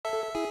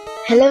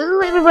Hello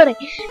everybody,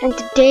 and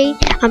today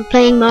I'm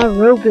playing my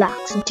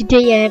Roblox, and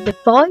today I have the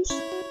voice.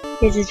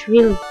 This is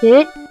really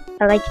good.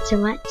 I like it so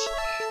much.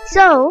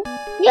 So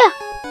yeah,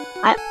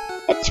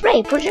 let's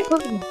play Project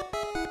Pokemon.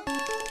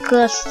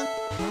 Cause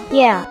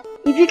yeah,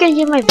 if you can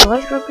hear my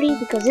voice properly,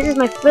 because this is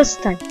my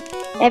first time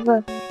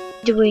ever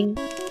doing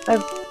a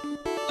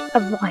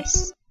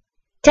voice.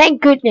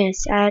 Thank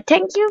goodness.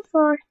 Thank you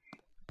for.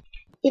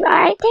 If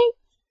I think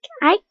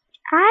I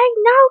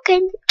now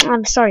can.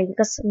 I'm sorry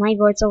because my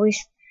voice always.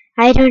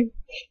 I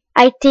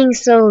think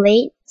so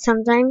late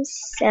sometimes,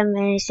 and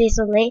I say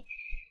so late,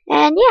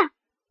 and yeah,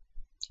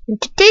 and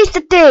today's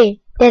the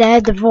day that I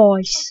had the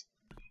voice,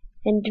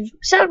 and to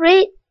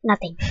celebrate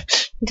nothing,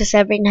 to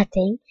celebrate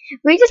nothing,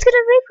 we're just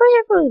gonna wait for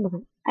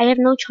everyone. I have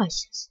no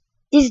choices.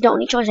 This is the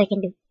only choice I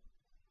can do.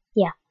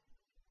 Yeah.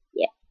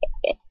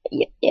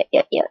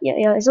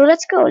 So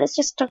let's go. Let's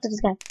just talk to this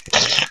guy.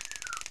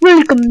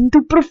 Welcome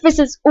to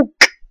Professor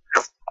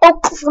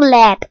Oak's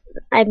lab.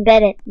 I'm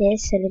bad at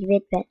this, a little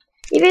bit bad.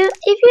 If you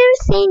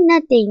say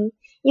nothing,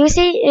 you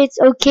say it's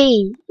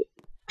okay.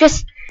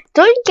 Just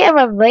don't care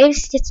about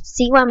waves. Just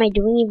see what am I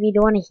doing. If you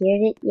don't want to hear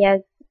it, yeah,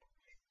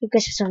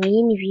 because you're so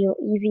mean. If you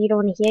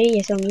don't want to hear it,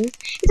 you're so mean.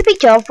 It's a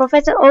picture of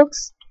Professor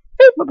Oak's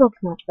favorite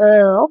Pokemon.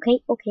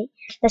 Okay.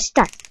 Let's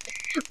start.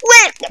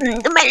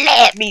 Welcome to my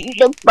lab,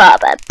 little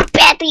Baba.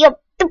 Prepare to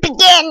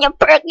begin your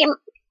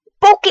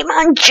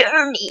Pokemon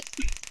journey.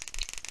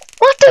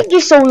 What took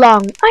you so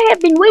long? I have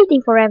been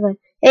waiting forever.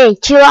 Hey,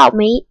 chill out,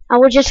 mate. I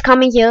was just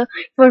coming here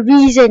for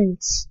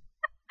reasons.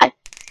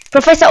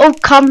 Professor Oak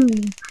come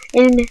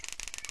and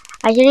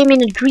I hear him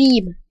in a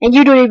dream, and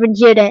you don't even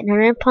hear that,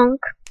 huh,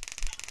 punk?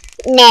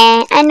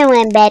 Nah, I know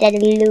I'm better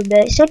than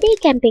Luba, so they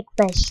can pick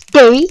first.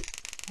 They?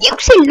 You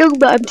say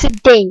Luba, I'm say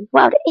they.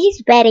 Wow,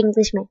 he's bad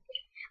Englishman.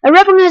 I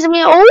recognize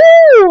me.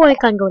 Oh, I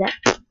can't go there.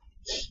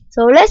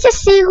 So let's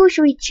just see who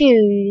should we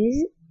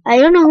choose. I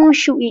don't know who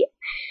should we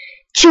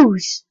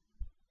choose.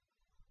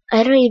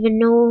 I don't even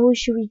know who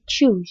should we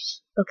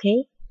choose,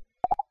 okay?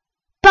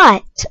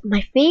 But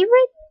my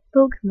favorite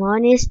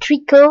Pokemon is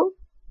Torchic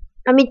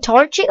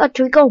or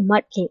Trico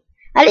Mudkip.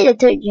 I like the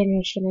third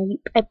generation.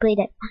 I play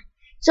that one.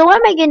 So what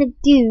am I gonna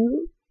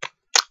do?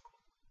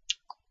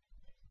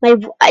 I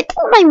think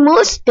my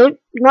most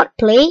not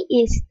play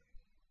means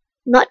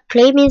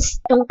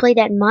don't play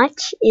that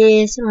much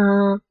is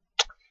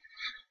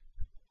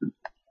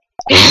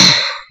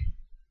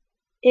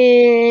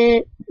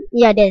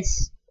yeah,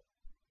 this.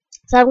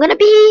 So I'm gonna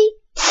be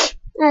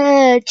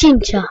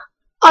Chimchar.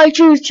 I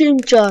choose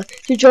Chimchar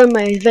to join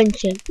my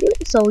adventure.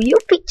 So you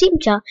pick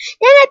Chimchar,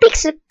 then I pick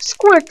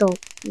Squirtle.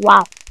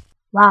 Wow,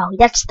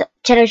 that's the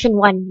generation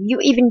 1. You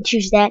even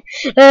choose that.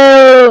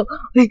 Oh,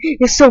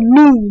 you're so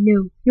mean, you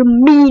know. You're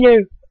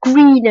meaner,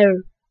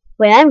 greener.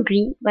 Wait, I'm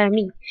green, but I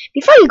mean.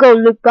 Before you go,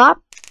 look, Bob.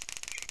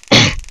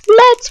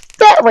 Let's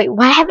bet. Wait,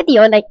 what happened to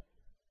you? Like,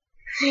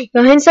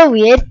 your hands so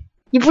weird.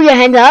 You put your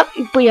hands up,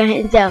 you put your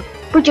hands down.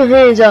 Put your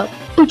hands up.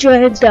 Put your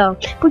hands down.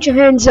 Put your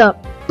hands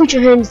up. Put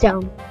your hands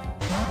down.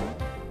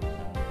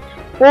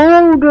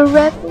 Oh, the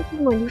red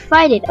Pokemon. You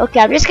fight it. Okay,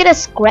 I'm just gonna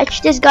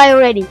scratch this guy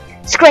already.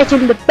 Scratch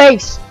him in the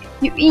face.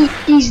 You eat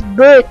these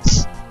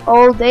birds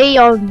all day,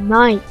 all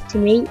night to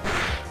me.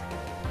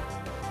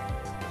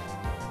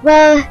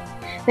 Well,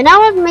 when I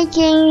was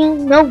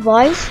making no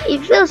voice,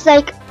 it feels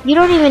like you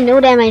don't even know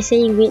that I'm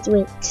saying weird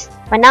words.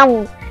 But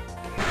now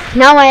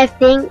I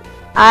think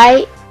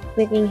I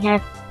freaking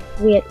have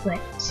weird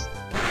words.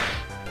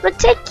 But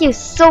thank you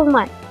so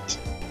much.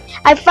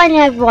 I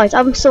finally have voice.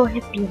 I'm so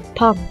happy and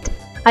pumped.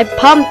 I'm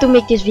pumped to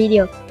make this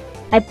video.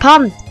 I'm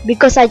pumped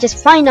because I just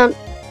find out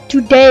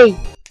today.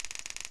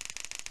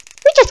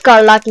 We just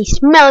got lucky.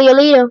 Smell you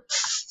later.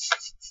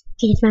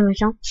 Can you smell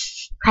myself?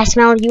 I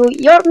smell you.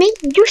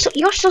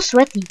 You're so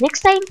sweaty.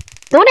 Next time,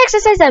 don't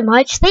exercise that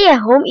much. Stay at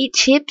home, eat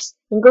chips,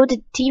 and go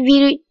to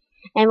TV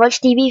and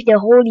watch TV the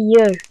whole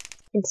year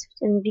and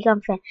become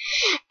fat.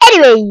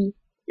 Anyway,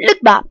 look,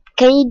 Bob.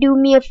 Can you do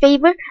me a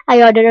favor?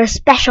 I ordered a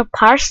special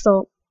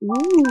parcel.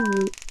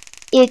 Ooh.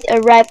 It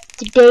arrived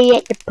today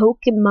at the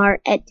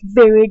Pokemart at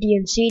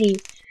Viridian City.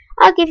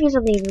 I'll give you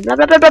something. Blah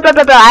blah blah blah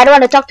blah blah. I don't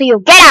want to talk to you.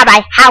 Get out of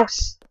my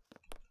house.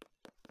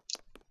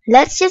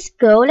 Let's just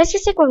go. Let's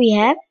just check what we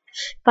have.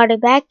 Party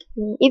back.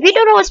 If you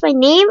don't know what's my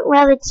name,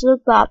 well, it's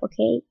Luke Bob.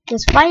 Okay,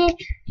 just find it.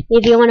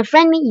 If you want to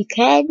friend me, you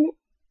can.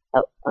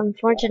 Oh,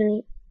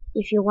 unfortunately,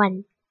 if you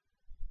want.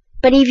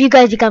 But if you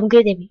guys become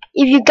good at me,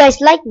 if you guys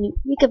like me,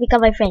 you can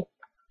become my friend.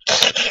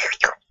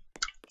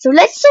 So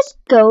let's just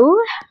go.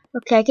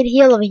 Okay, I can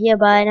heal over here,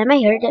 but am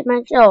I hurt that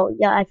much? Oh,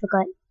 yeah, I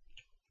forgot.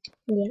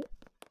 Yeah.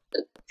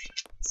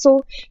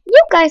 So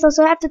you guys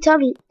also have to tell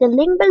me the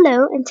link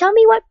below and tell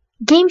me what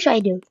game should I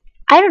do.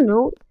 I don't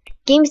know.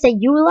 Games that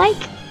you like,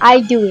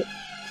 I do it.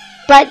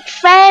 But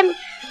friendly.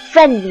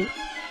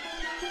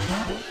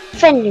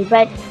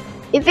 But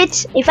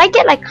if I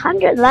get like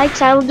 100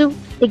 likes, I'll do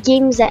the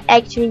games that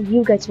actually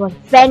you guys want.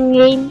 Fan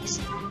games.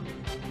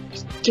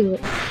 Just do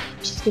it.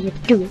 Just gonna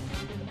do it.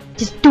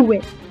 Just do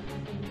it.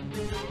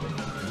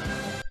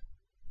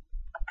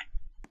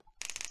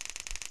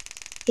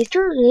 it's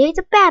truly it's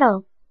a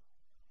battle.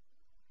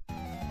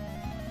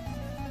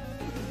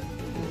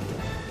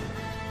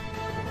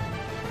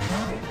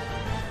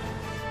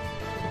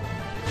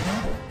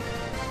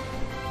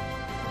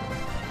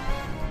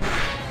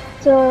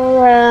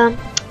 So,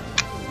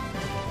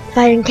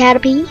 fighting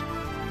Caterpie.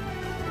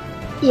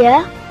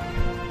 Yeah.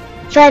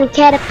 Fighting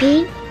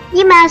Caterpie.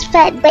 You must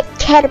fight that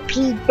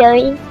Caterpie,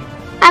 darling.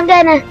 I'm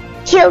gonna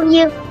kill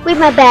you with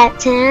my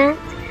baton.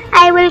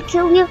 I will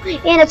kill you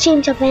in a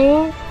change of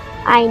hands.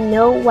 I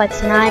know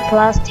what's 9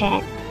 plus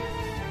 10.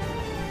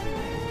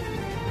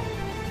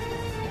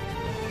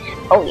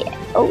 Oh yeah,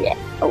 oh yeah,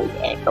 oh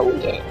yeah, oh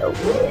yeah, oh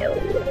yeah, oh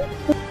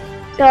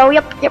yeah. So,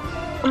 yep.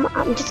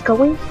 I'm just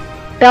going.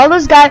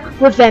 Baldur's Gate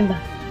with Ember.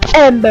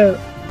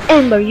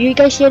 Ember, you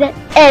guys hear that?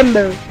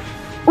 Ember.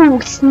 Ooh,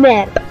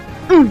 snap.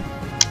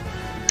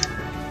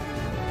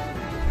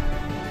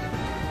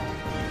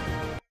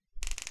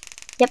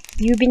 Yep,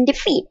 you've been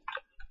defeated.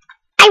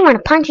 I want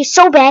to punch you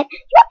so bad.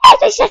 Your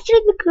eyes is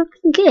actually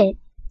looking good.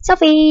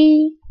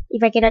 Selfie.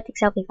 If I cannot take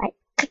selfie, right?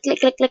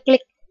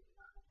 Click.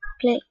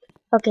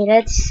 Okay,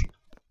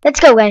 let's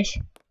go, guys.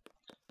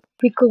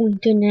 We're going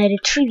to another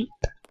trip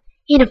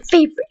in a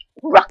favorite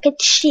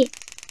rocket ship.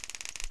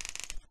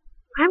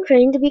 I'm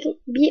trying to be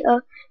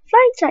a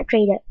flying type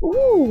trader.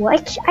 Ooh, I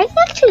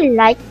actually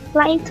like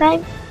flying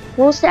type.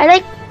 Mostly,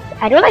 I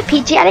don't like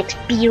PG. I like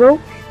Spearow.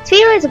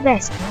 Spearow is the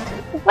best.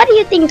 What do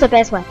you think is the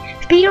best one?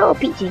 Spearow or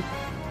PG?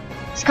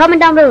 Just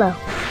comment down below.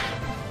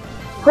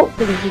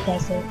 Hopefully you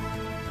guys say.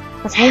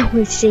 As I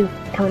always say,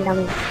 comment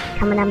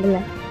down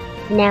below.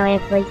 Now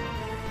everybody,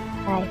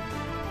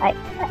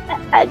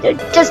 I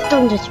just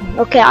don't judge me.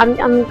 Okay, I'm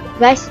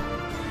guys.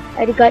 I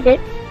already got it.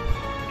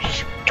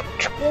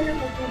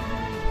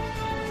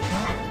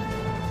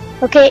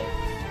 Okay,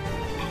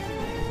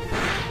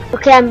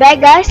 I'm back,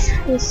 guys.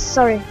 I'm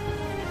sorry.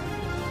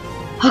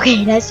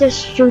 Okay, let's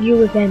just shoot you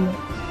with them.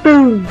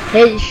 Boom,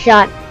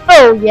 headshot.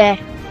 Oh yeah.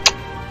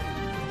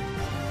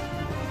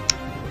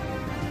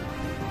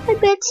 I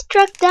bet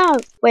struck down.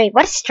 Wait,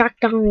 what struck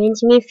down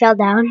means? You mean fell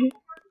down?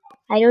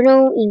 I don't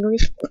know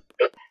English.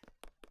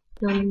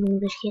 No, I'm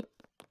English kid.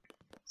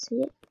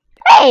 See it?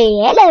 Hey,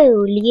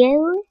 hello,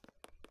 Leo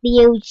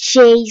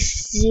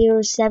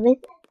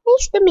J07.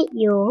 Nice to meet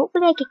you.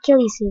 Hopefully I can kill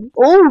you soon.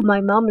 Oh,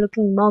 my mom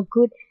looking more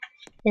good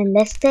than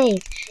less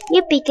days.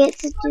 You pick it.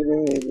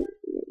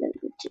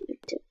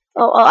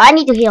 Oh, I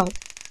need to heal.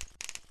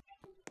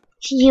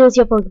 She heals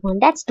your Pokemon.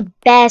 That's the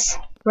best,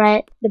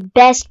 right? The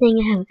best thing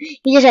ever.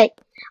 You just like,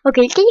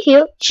 okay, can you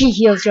heal? She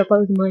heals your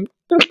Pokemon.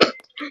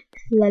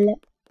 Lala.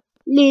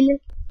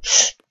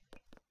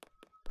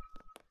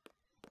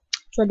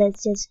 So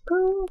let's just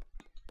go.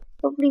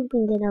 Hopefully we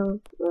can get our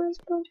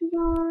first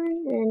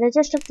Pokemon. And I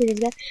just talked to this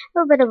guy.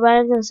 Oh, but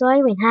the so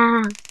I win.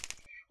 Ha!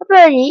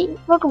 Apparently,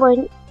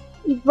 Pokemon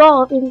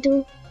evolve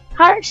into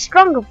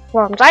stronger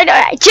forms. I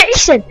know,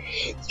 Jason!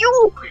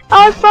 You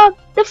are from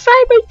the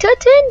Friday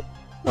 13?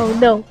 Oh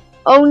no.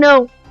 Oh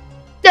no.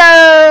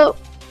 No!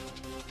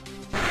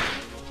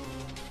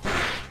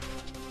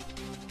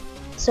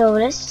 So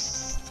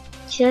let's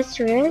just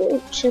read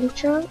it.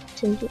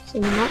 Thank you so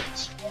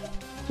much.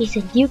 He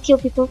said, you kill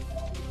people.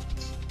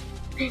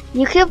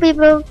 You kill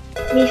people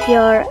with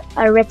your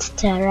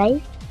Arista,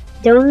 right?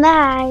 Don't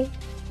lie.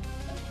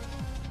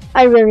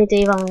 I really need to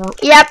evolve wrong.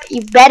 Yep,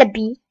 you better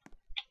be.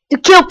 To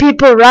kill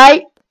people,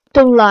 right?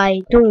 Don't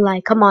lie.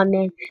 Come on,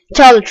 man.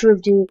 Tell the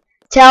truth, dude.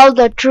 Tell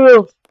the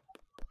truth.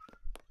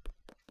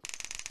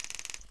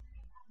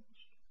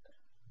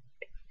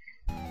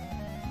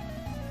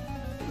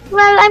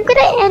 Well, I'm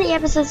gonna end the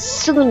episode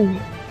soon.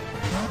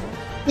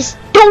 Just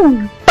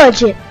don't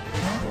budge it.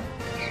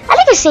 I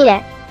like to say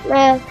that.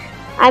 Well,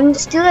 I'm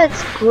still at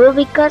school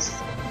because,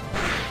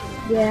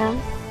 yeah.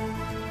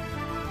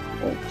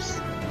 Oops.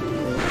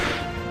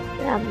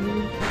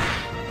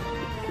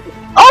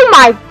 Oh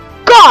my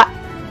god!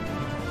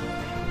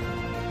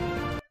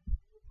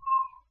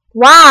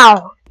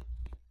 Wow!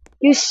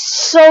 You're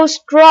so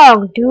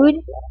strong,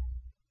 dude.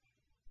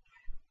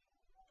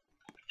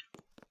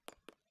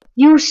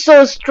 You're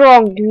so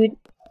strong, dude.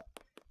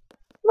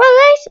 Well,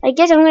 guys, I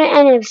guess I'm gonna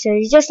end the episode.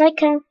 It's just like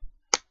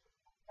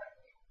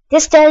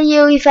just tell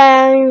you if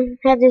I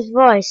have this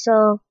voice.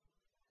 So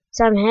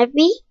I'm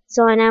happy.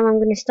 So now I'm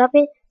gonna stop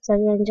it. So if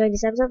you enjoyed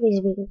this episode, please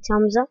give me a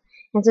thumbs up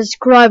and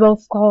subscribe,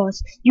 of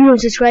course. You don't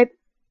subscribe,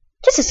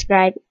 just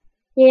subscribe.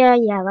 Yeah,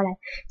 whatever.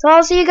 So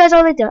I'll see you guys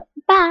all later.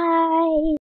 Bye.